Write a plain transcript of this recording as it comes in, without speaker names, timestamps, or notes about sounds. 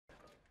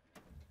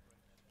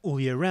All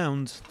year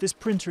round, this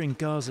printer in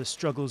Gaza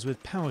struggles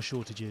with power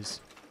shortages.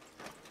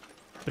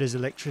 But as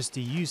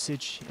electricity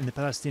usage in the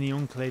Palestinian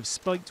enclave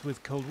spiked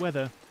with cold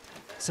weather,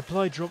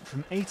 supply dropped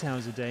from 8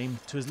 hours a day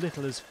to as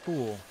little as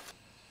 4.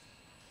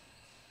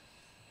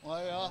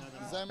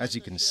 As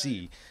you can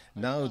see,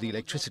 now the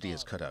electricity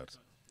is cut out.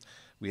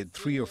 We had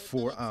 3 or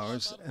 4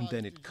 hours and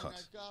then it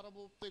cut.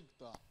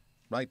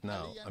 Right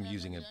now, I'm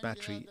using a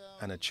battery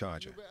and a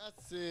charger.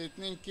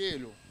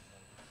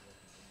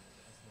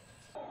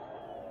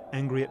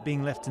 Angry at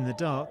being left in the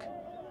dark,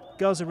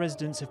 Gaza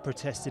residents have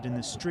protested in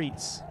the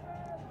streets.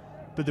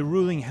 But the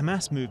ruling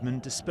Hamas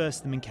movement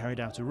dispersed them and carried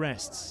out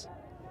arrests.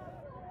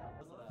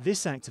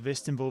 This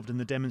activist involved in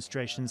the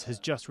demonstrations has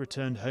just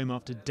returned home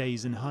after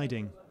days in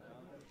hiding.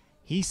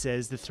 He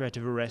says the threat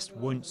of arrest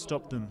won't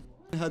stop them.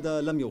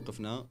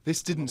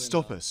 This didn't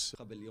stop us.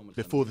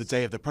 Before the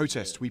day of the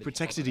protest, we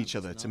protected each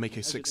other to make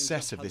a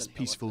success of this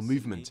peaceful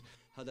movement.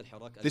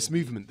 This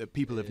movement that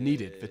people have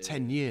needed for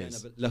 10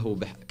 years.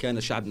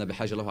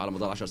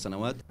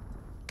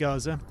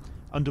 Gaza,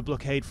 under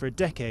blockade for a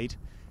decade,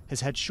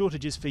 has had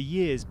shortages for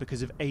years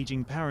because of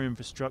aging power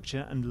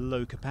infrastructure and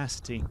low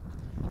capacity.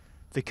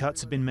 The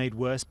cuts have been made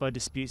worse by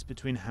disputes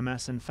between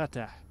Hamas and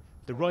Fatah,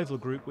 the rival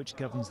group which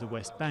governs the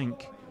West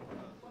Bank.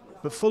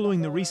 But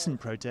following the recent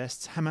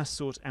protests, Hamas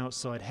sought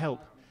outside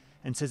help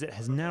and says it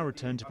has now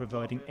returned to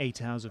providing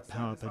 8 hours of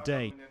power per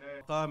day.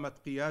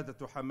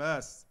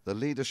 The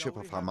leadership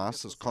of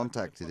Hamas has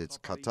contacted its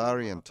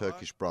Qatari and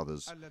Turkish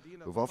brothers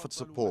who've offered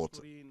support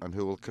and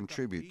who will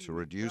contribute to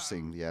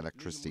reducing the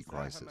electricity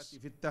crisis.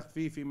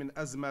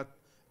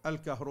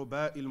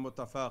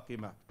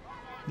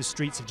 The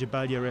streets of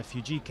Jabalia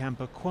refugee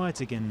camp are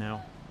quiet again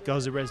now.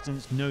 Gaza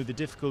residents know the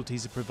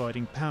difficulties of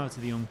providing power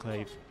to the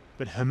enclave.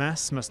 But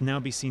Hamas must now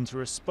be seen to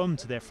respond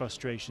to their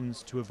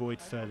frustrations to avoid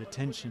further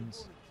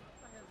tensions.